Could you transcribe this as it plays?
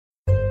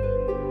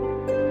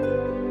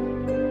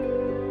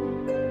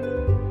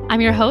I'm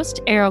your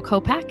host, Ariel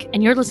Kopak,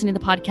 and you're listening to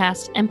the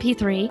podcast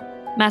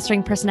MP3,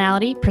 Mastering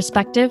Personality,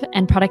 Perspective,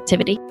 and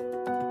Productivity.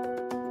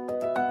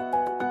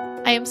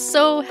 I am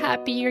so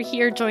happy you're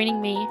here joining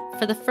me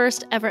for the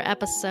first ever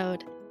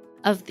episode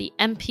of the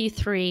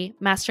MP3,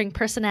 Mastering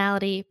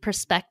Personality,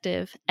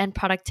 Perspective, and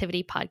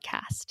Productivity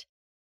podcast.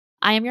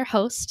 I am your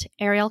host,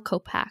 Ariel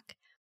Kopak.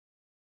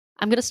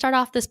 I'm going to start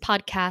off this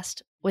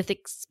podcast with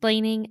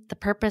explaining the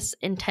purpose,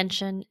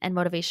 intention, and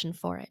motivation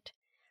for it.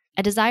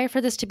 I desire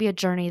for this to be a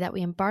journey that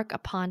we embark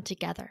upon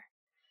together.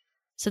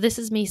 So this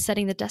is me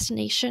setting the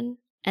destination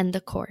and the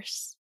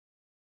course.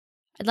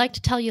 I'd like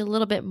to tell you a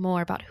little bit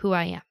more about who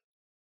I am.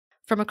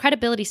 From a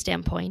credibility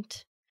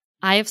standpoint,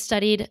 I have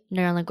studied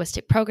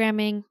neurolinguistic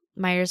programming,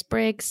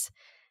 Myers-Briggs,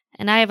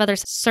 and I have other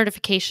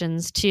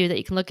certifications too that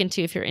you can look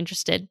into if you're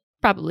interested.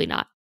 Probably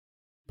not.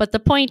 But the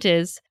point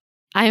is,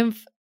 I have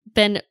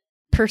been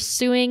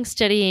pursuing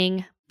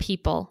studying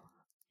people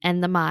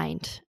and the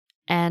mind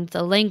and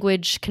the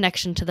language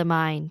connection to the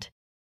mind.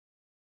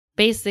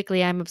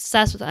 Basically, I'm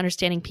obsessed with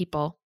understanding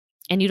people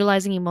and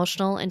utilizing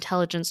emotional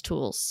intelligence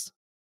tools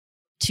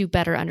to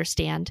better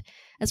understand,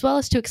 as well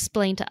as to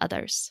explain to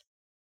others.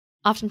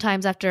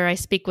 Oftentimes, after I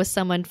speak with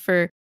someone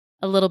for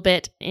a little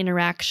bit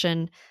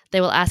interaction,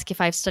 they will ask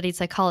if I've studied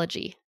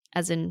psychology,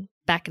 as in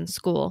back in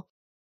school.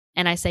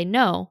 And I say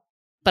no,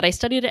 but I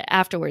studied it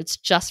afterwards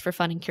just for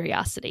fun and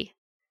curiosity.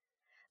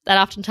 That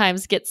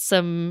oftentimes gets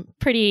some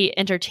pretty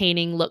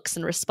entertaining looks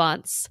and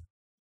response.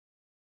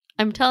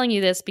 I'm telling you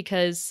this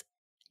because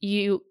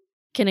you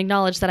can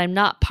acknowledge that I'm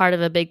not part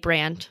of a big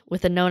brand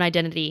with a known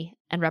identity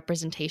and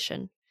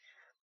representation.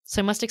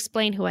 So I must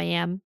explain who I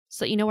am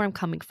so that you know where I'm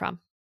coming from.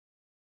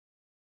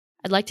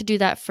 I'd like to do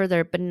that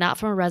further, but not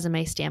from a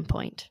resume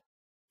standpoint,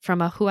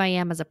 from a who I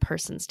am as a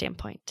person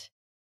standpoint.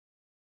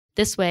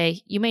 This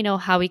way, you may know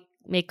how we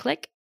may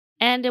click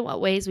and in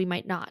what ways we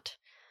might not,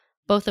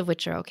 both of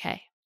which are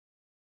okay.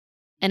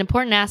 An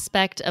important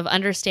aspect of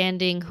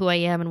understanding who I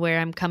am and where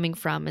I'm coming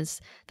from is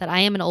that I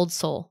am an old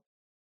soul.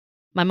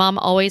 My mom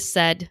always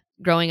said,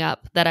 growing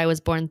up, that I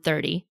was born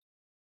 30.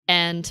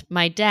 And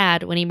my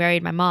dad, when he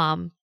married my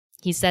mom,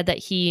 he said that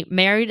he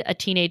married a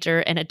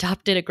teenager and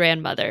adopted a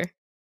grandmother.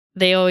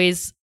 They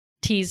always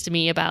teased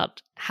me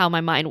about how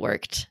my mind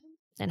worked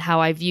and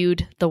how I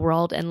viewed the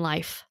world and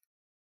life.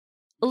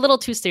 A little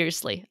too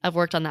seriously, I've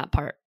worked on that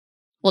part.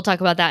 We'll talk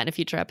about that in a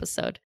future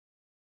episode.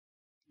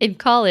 In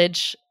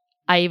college,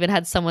 I even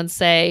had someone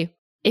say,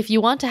 if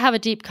you want to have a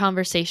deep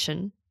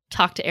conversation,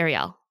 talk to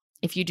Ariel.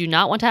 If you do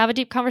not want to have a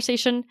deep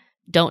conversation,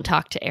 don't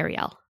talk to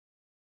Ariel.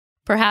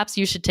 Perhaps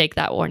you should take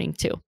that warning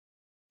too.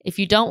 If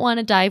you don't want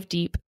to dive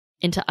deep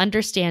into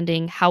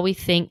understanding how we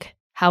think,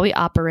 how we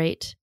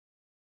operate,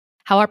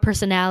 how our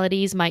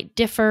personalities might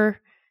differ,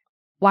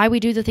 why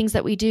we do the things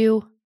that we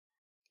do,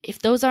 if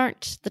those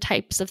aren't the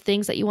types of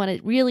things that you want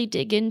to really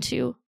dig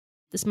into,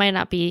 this might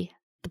not be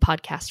the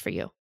podcast for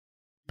you.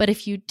 But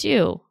if you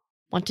do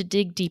want to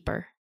dig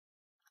deeper,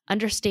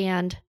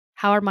 understand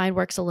how our mind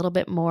works a little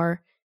bit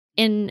more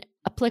in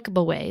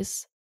applicable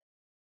ways,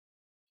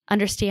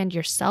 understand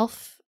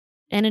yourself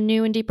in a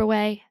new and deeper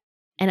way,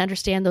 and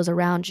understand those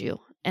around you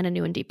in a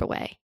new and deeper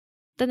way,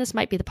 then this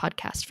might be the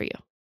podcast for you.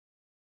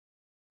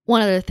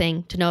 One other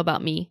thing to know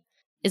about me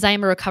is I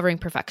am a recovering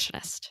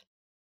perfectionist.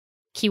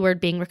 Keyword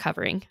being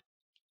recovering,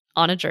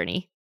 on a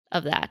journey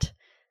of that.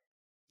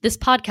 This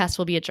podcast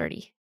will be a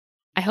journey.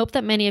 I hope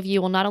that many of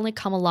you will not only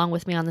come along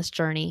with me on this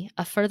journey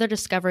of further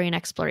discovery and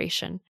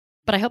exploration,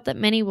 but I hope that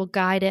many will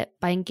guide it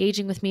by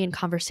engaging with me in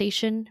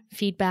conversation,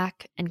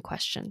 feedback, and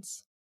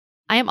questions.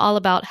 I am all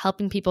about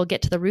helping people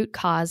get to the root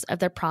cause of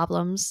their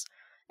problems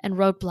and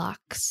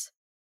roadblocks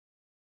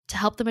to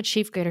help them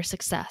achieve greater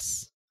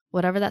success,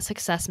 whatever that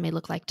success may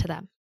look like to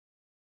them.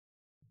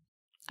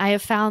 I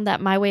have found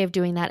that my way of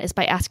doing that is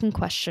by asking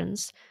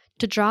questions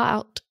to draw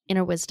out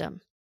inner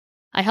wisdom.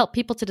 I help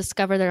people to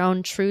discover their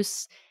own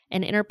truths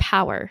and inner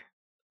power,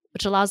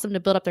 which allows them to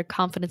build up their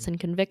confidence and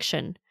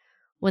conviction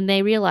when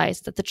they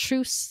realize that the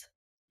truths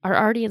are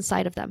already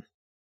inside of them.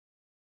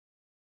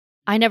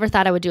 I never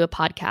thought I would do a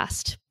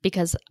podcast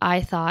because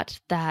I thought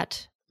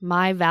that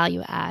my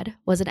value add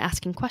was in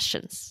asking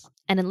questions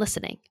and in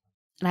listening.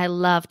 And I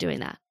love doing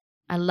that.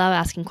 I love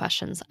asking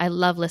questions. I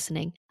love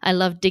listening. I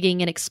love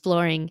digging and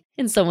exploring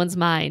in someone's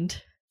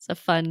mind. It's a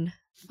fun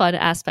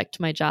aspect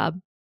to my job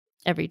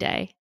every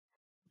day.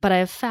 But I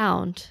have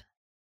found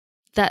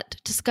that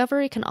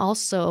discovery can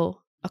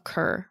also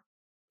occur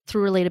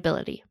through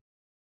relatability.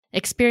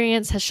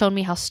 Experience has shown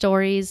me how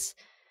stories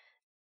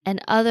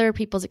and other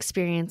people's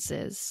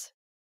experiences,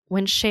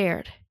 when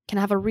shared, can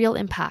have a real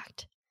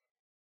impact.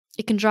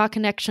 It can draw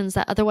connections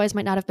that otherwise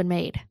might not have been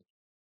made.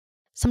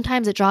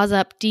 Sometimes it draws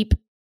up deep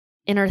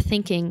inner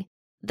thinking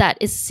that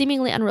is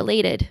seemingly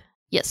unrelated,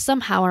 yet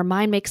somehow our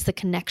mind makes the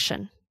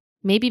connection.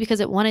 Maybe because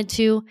it wanted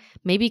to,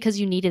 maybe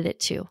because you needed it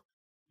to.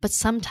 But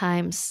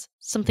sometimes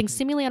something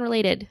seemingly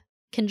unrelated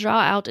can draw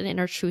out an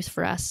inner truth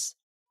for us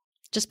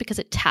just because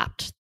it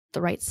tapped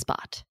the right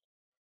spot.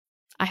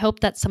 I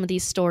hope that some of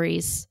these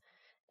stories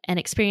and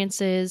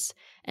experiences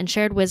and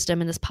shared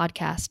wisdom in this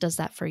podcast does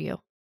that for you.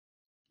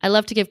 I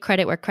love to give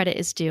credit where credit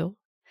is due.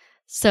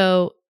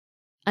 So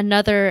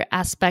another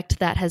aspect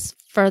that has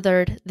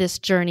furthered this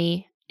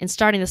journey in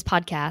starting this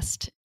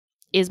podcast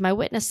is my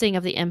witnessing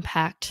of the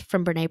impact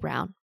from Brené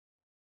Brown.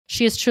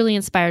 She has truly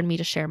inspired me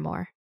to share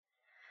more.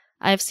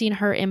 I have seen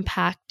her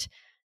impact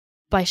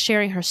by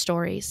sharing her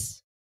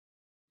stories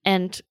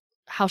and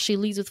how she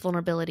leads with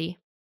vulnerability.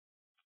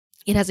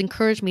 It has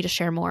encouraged me to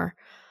share more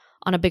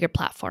on a bigger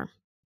platform.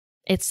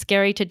 It's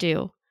scary to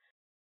do,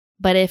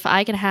 but if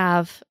I can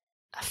have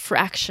a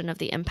fraction of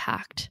the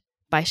impact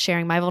by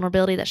sharing my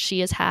vulnerability that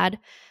she has had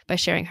by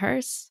sharing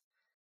hers,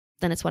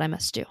 then it's what I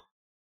must do.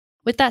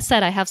 With that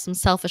said, I have some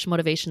selfish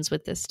motivations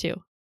with this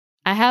too.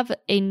 I have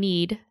a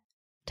need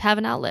to have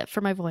an outlet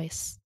for my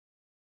voice.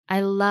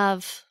 I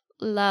love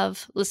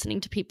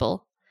listening to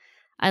people.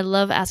 I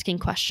love asking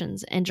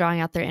questions and drawing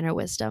out their inner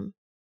wisdom.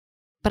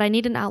 But I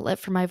need an outlet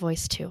for my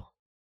voice too.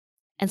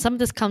 And some of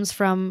this comes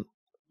from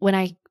when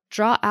I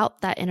draw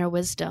out that inner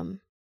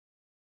wisdom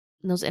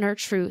and those inner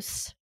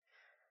truths.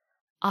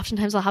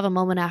 Oftentimes I'll have a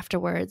moment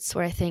afterwards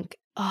where I think,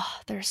 oh,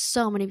 there's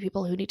so many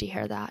people who need to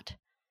hear that.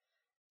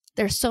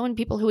 There's so many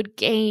people who would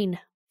gain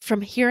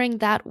from hearing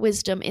that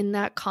wisdom in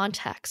that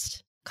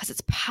context because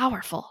it's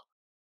powerful.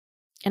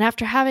 And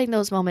after having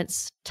those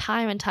moments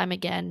time and time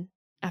again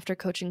after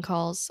coaching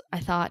calls, I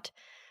thought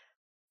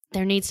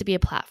there needs to be a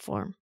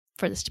platform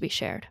for this to be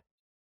shared.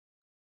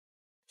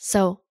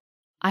 So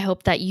I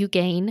hope that you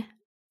gain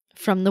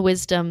from the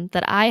wisdom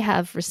that I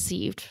have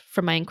received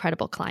from my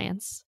incredible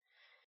clients.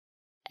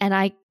 And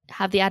I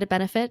have the added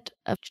benefit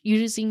of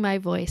using my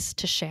voice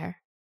to share.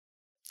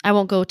 I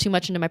won't go too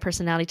much into my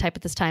personality type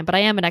at this time, but I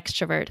am an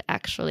extrovert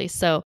actually,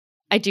 so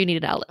I do need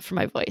an outlet for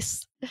my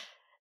voice.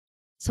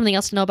 Something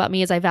else to know about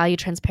me is I value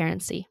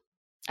transparency.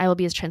 I will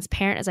be as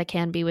transparent as I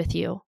can be with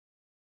you.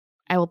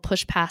 I will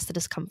push past the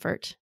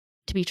discomfort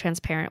to be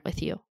transparent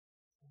with you.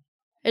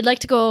 I'd like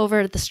to go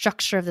over the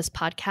structure of this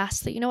podcast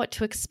so that you know what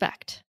to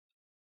expect.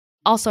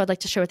 Also, I'd like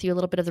to share with you a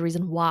little bit of the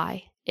reason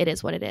why it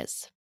is what it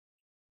is.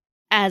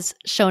 As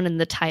shown in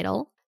the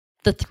title,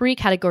 the 3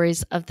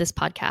 categories of this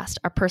podcast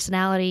are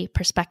personality,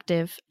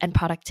 perspective, and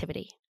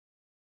productivity.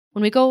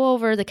 When we go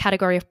over the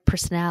category of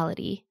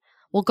personality,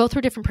 we'll go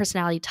through different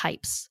personality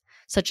types,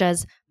 such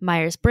as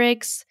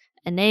Myers-Briggs,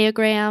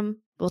 Enneagram.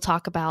 We'll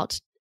talk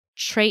about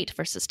trait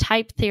versus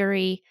type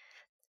theory.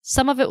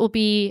 Some of it will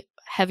be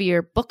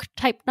heavier book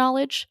type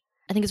knowledge.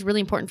 I think it's really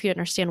important for you to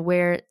understand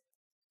where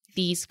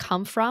these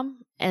come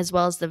from, as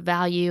well as the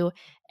value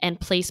and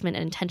placement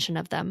and intention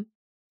of them.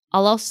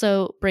 I'll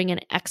also bring in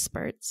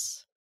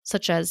experts,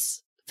 such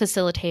as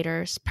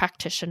facilitators,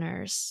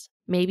 practitioners,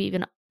 maybe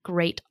even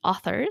great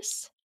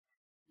authors.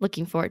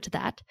 Looking forward to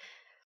that,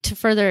 to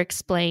further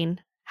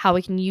explain how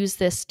we can use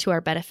this to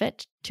our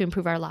benefit to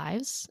improve our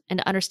lives and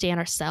to understand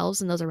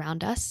ourselves and those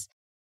around us.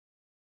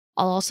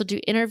 I'll also do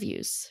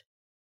interviews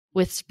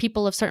with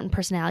people of certain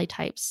personality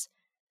types,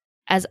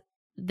 as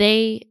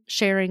they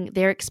sharing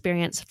their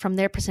experience from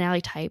their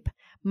personality type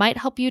might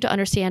help you to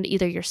understand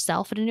either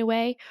yourself in a new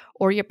way,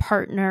 or your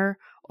partner,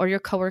 or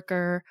your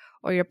coworker,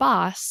 or your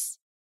boss,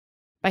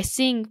 by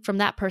seeing from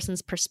that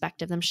person's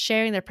perspective, them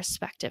sharing their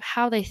perspective,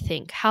 how they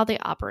think, how they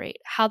operate,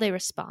 how they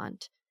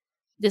respond.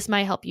 This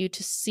might help you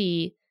to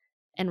see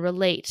and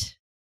relate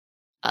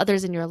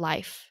others in your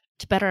life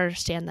to better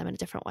understand them in a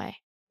different way.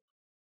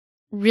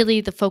 Really,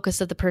 the focus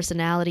of the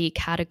personality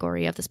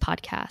category of this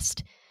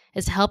podcast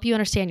is to help you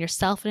understand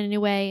yourself in a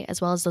new way,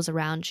 as well as those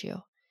around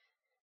you.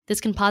 This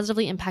can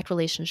positively impact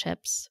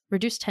relationships,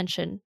 reduce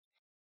tension,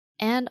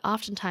 and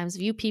oftentimes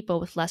view people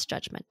with less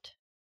judgment.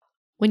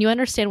 When you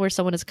understand where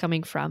someone is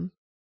coming from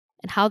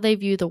and how they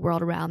view the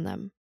world around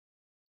them,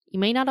 you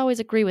may not always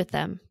agree with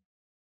them,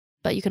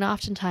 but you can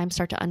oftentimes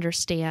start to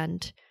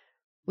understand,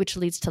 which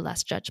leads to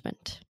less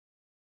judgment.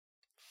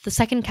 The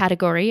second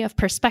category of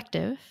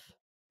perspective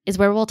is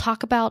where we'll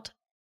talk about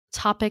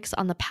topics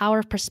on the power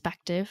of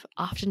perspective,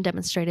 often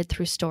demonstrated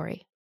through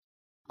story.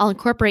 I'll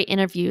incorporate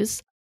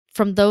interviews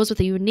from those with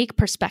a unique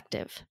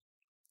perspective.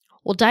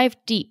 We'll dive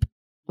deep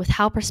with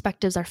how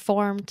perspectives are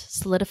formed,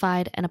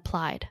 solidified, and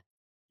applied,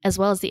 as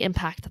well as the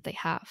impact that they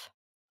have.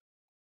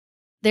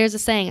 There's a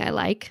saying I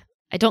like.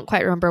 I don't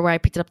quite remember where I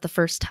picked it up the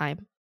first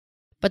time,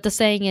 but the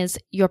saying is,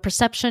 your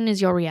perception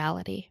is your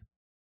reality.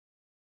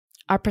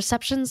 Our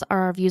perceptions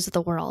are our views of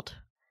the world.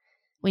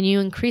 When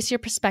you increase your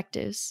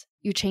perspectives,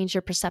 you change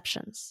your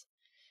perceptions,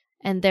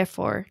 and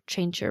therefore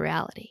change your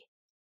reality.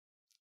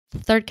 The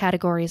third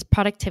category is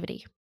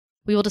productivity.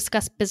 We will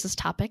discuss business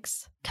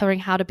topics, covering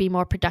how to be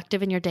more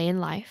productive in your day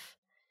and life.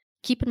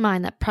 Keep in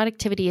mind that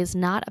productivity is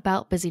not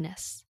about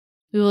busyness.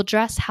 We will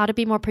address how to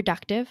be more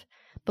productive,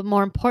 but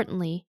more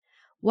importantly,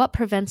 what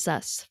prevents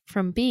us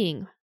from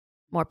being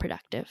more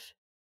productive.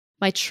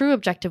 My true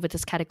objective with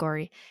this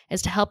category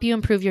is to help you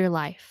improve your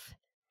life,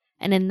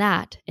 and in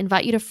that,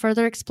 invite you to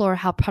further explore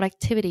how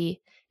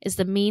productivity is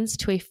the means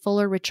to a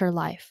fuller, richer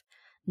life,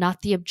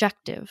 not the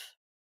objective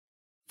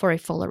for a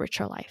fuller,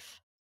 richer life.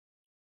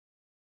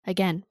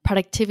 Again,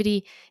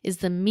 productivity is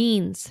the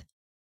means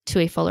to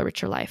a fuller,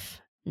 richer life,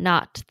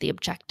 not the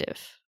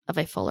objective of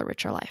a fuller,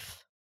 richer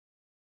life.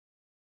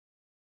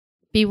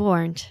 Be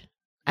warned,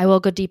 I will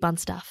go deep on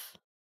stuff.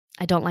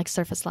 I don't like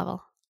surface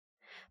level.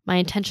 My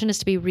intention is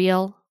to be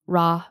real,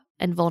 raw,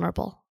 and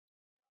vulnerable.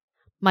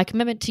 My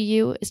commitment to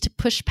you is to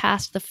push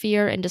past the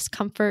fear and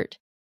discomfort,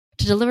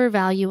 to deliver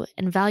value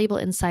and valuable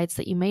insights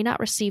that you may not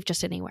receive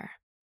just anywhere.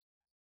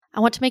 I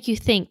want to make you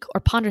think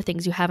or ponder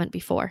things you haven't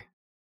before,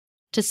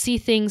 to see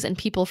things and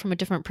people from a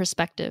different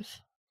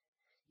perspective.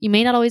 You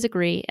may not always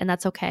agree, and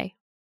that's okay.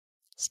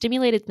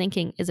 Stimulated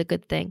thinking is a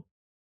good thing.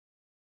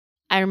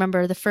 I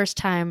remember the first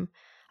time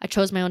I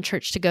chose my own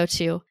church to go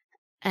to,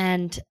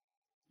 and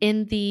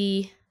in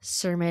the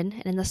sermon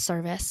and in the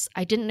service,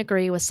 I didn't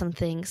agree with some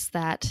things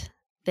that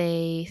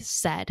they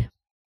said.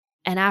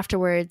 And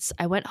afterwards,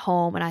 I went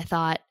home and I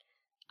thought,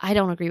 I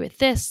don't agree with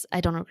this.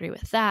 I don't agree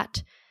with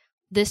that.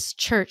 This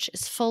church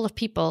is full of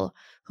people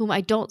whom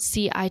I don't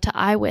see eye to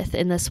eye with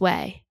in this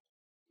way.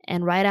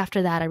 And right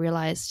after that, I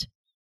realized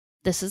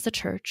this is the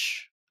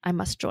church I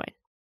must join.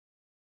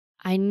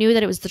 I knew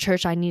that it was the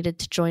church I needed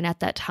to join at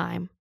that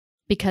time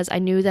because I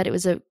knew that it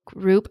was a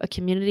group, a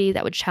community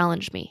that would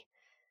challenge me.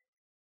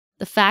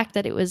 The fact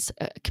that it was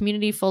a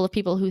community full of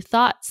people who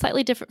thought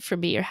slightly different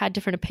from me or had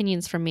different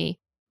opinions from me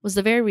was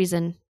the very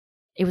reason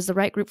it was the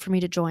right group for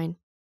me to join,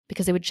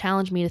 because they would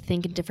challenge me to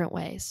think in different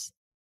ways.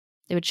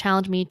 They would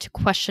challenge me to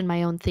question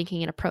my own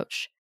thinking and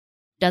approach.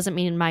 Doesn't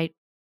mean my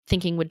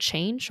thinking would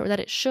change or that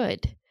it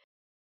should,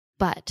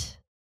 but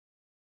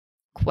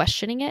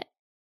questioning it,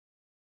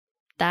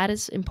 that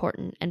is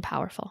important and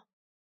powerful.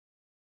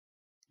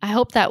 I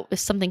hope that if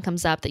something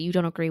comes up that you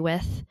don't agree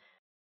with,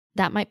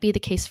 that might be the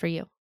case for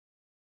you,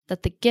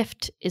 that the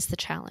gift is the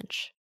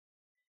challenge.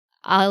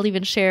 I'll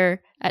even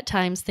share at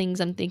times things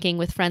I'm thinking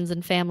with friends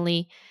and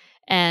family,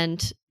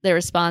 and their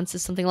response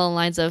is something along the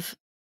lines of,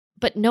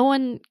 but no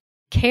one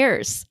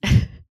cares.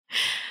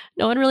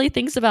 No one really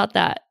thinks about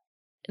that.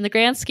 In the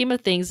grand scheme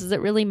of things, does it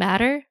really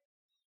matter?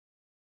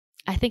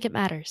 I think it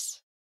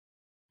matters.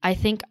 I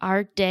think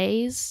our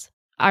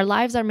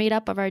lives are made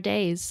up of our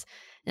days,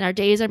 and our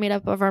days are made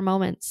up of our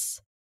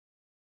moments.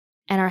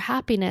 And our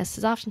happiness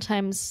is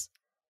oftentimes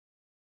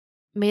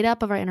made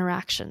up of our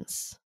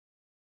interactions.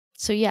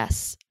 So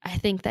yes, I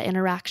think that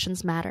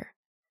interactions matter.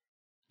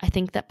 I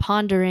think that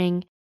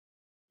pondering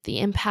the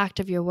impact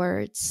of your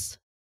words,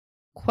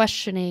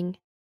 questioning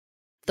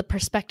the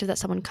perspective that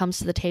someone comes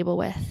to the table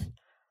with,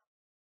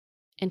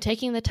 and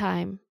taking the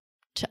time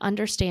to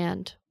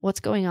understand what's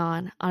going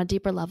on a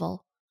deeper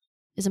level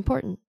is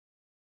important.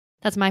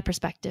 That's my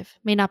perspective.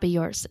 May not be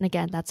yours. And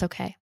again, that's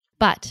okay.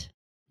 But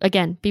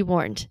again, be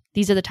warned.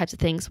 These are the types of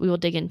things we will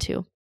dig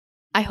into.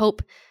 I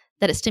hope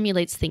that it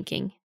stimulates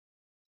thinking,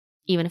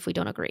 even if we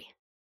don't agree.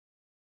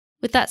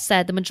 With that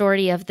said, the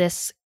majority of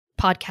this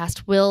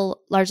podcast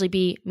will largely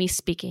be me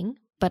speaking.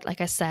 But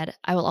like I said,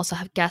 I will also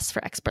have guests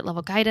for expert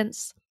level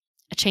guidance,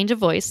 a change of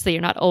voice so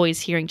you're not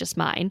always hearing just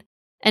mine,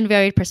 and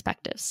varied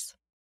perspectives.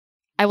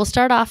 I will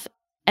start off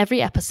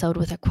every episode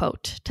with a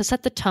quote to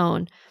set the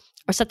tone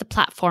or set the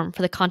platform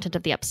for the content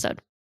of the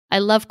episode. I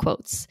love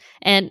quotes,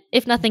 and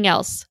if nothing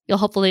else, you'll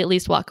hopefully at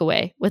least walk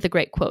away with a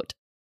great quote.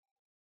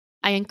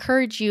 I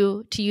encourage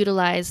you to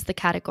utilize the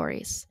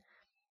categories.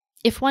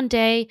 If one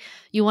day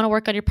you want to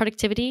work on your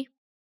productivity,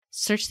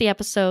 search the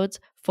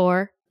episodes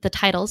for the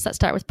titles that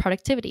start with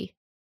productivity.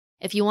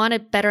 If you want to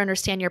better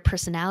understand your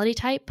personality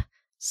type,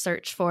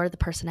 search for the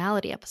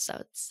personality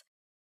episodes.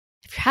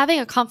 If you're having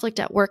a conflict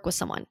at work with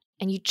someone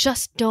and you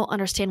just don't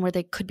understand where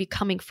they could be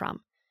coming from,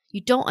 you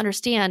don't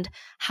understand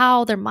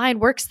how their mind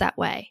works that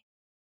way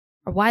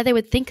or why they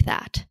would think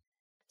that,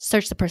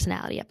 search the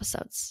personality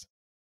episodes.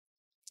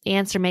 The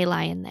answer may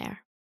lie in there.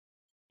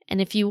 And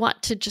if you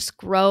want to just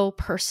grow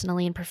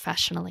personally and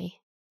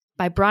professionally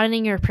by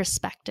broadening your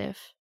perspective,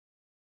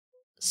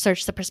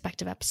 search the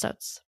perspective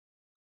episodes.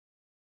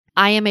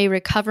 I am a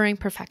recovering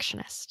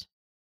perfectionist,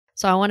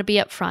 so I want to be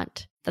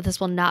upfront that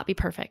this will not be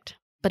perfect,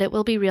 but it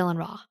will be real and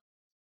raw.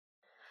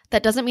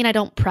 That doesn't mean I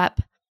don't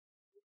prep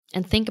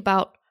and think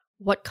about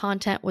what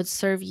content would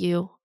serve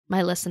you,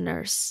 my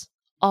listeners,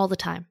 all the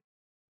time.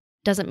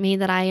 Doesn't mean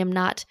that I am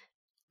not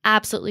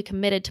absolutely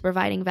committed to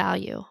providing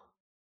value.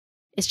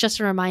 It's just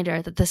a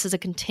reminder that this is a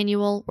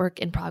continual work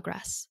in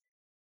progress.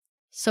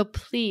 So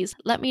please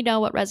let me know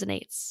what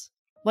resonates,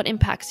 what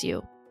impacts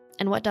you,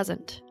 and what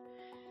doesn't.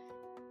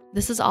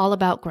 This is all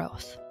about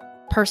growth,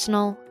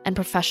 personal and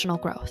professional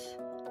growth.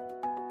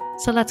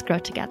 So let's grow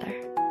together.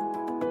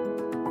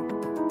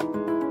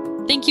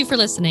 Thank you for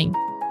listening.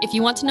 If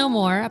you want to know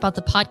more about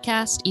the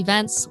podcast,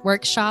 events,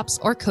 workshops,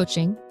 or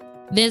coaching,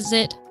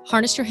 visit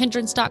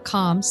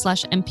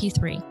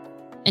harnessyourhindrance.com/mp3.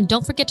 And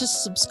don't forget to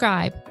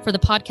subscribe for the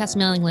podcast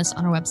mailing list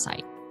on our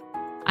website.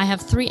 I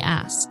have 3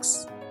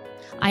 asks.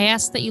 I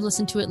ask that you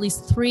listen to at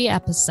least 3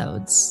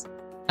 episodes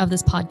of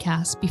this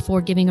podcast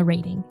before giving a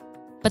rating,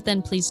 but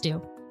then please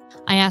do.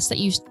 I ask that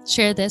you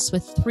share this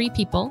with 3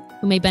 people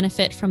who may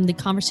benefit from the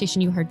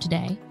conversation you heard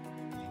today.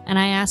 And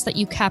I ask that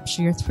you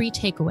capture your 3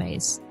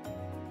 takeaways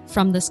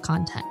from this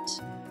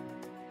content.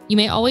 You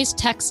may always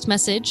text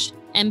message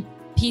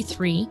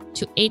MP3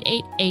 to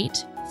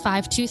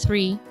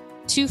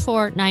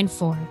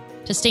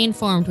 888-523-2494 to stay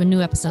informed when new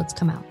episodes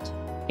come out.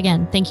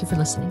 Again, thank you for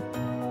listening.